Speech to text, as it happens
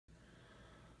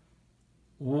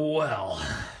Well,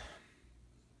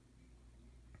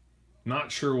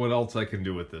 not sure what else I can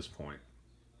do at this point.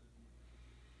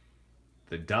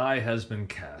 The die has been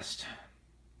cast.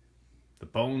 The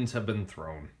bones have been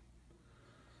thrown.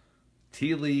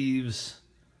 Tea leaves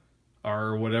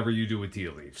are whatever you do with tea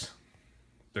leaves.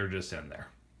 They're just in there.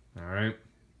 All right?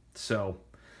 So,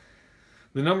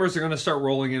 the numbers are going to start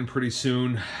rolling in pretty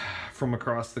soon from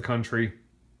across the country.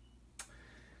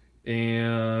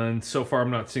 And so far,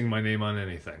 I'm not seeing my name on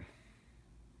anything.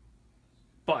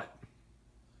 But,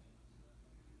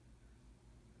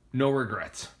 no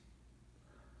regrets.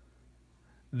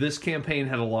 This campaign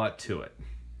had a lot to it.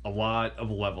 A lot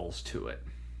of levels to it.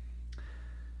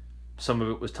 Some of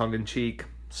it was tongue-in-cheek.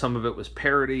 Some of it was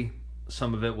parody.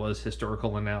 Some of it was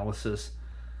historical analysis.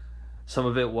 Some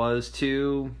of it was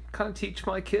to kind of teach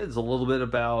my kids a little bit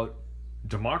about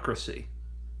democracy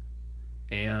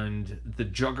and the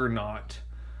juggernauts,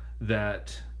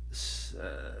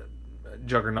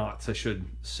 I should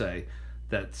say,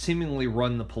 that seemingly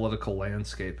run the political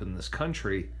landscape in this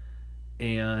country.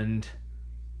 And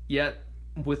yet,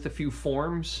 with a few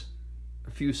forms,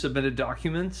 a few submitted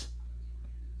documents,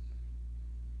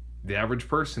 the average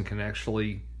person can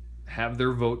actually have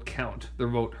their vote count, their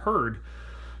vote heard,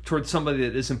 towards somebody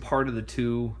that isn't part of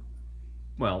the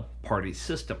party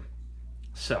system.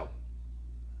 So,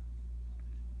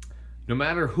 no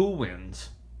matter who wins,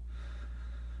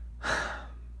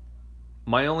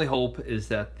 my only hope is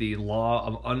that the law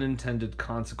of unintended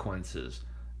consequences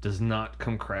does not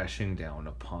come crashing down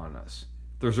upon us.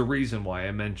 There's a reason why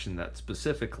I mentioned that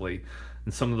specifically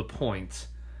in some of the points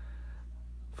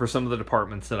for some of the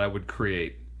departments that I would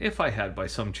create if I had by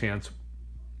some chance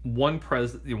won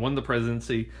the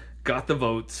presidency, got the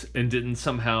votes, and didn't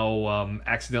somehow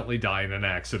accidentally die in an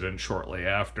accident shortly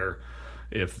after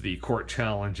if the court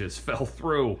challenges fell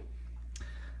through.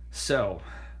 So,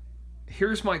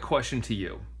 here's my question to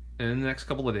you. And in the next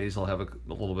couple of days, I'll have a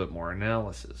little bit more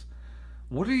analysis.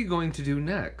 What are you going to do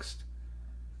next?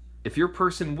 If your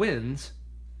person wins,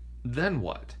 then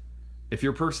what? If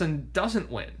your person doesn't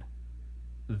win,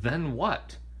 then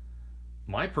what?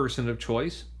 My person of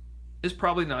choice is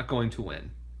probably not going to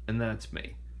win, and that's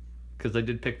me. Because I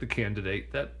did pick the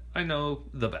candidate that I know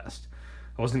the best.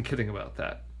 I wasn't kidding about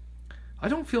that. I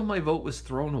don't feel my vote was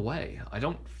thrown away. I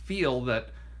don't feel that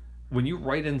when you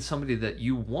write in somebody that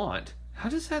you want, how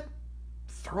does that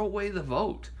throw away the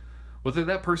vote? Whether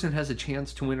that person has a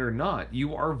chance to win or not,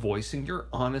 you are voicing your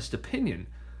honest opinion,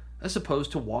 as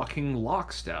opposed to walking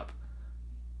lockstep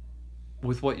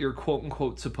with what you're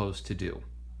quote-unquote supposed to do.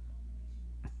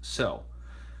 So,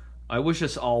 I wish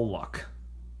us all luck.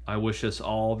 I wish us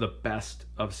all the best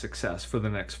of success for the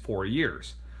next 4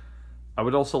 years. I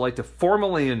would also like to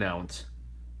formally announce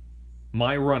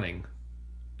my running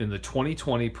in the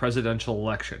 2020 presidential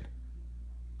election.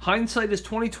 Hindsight is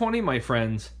 2020, my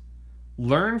friends.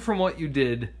 Learn from what you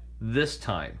did this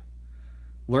time.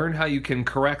 Learn how you can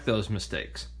correct those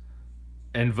mistakes.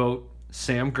 And vote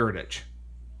Sam Girdich,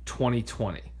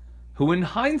 2020, who in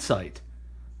hindsight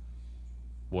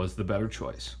was the better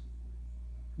choice.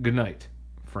 Good night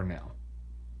for now.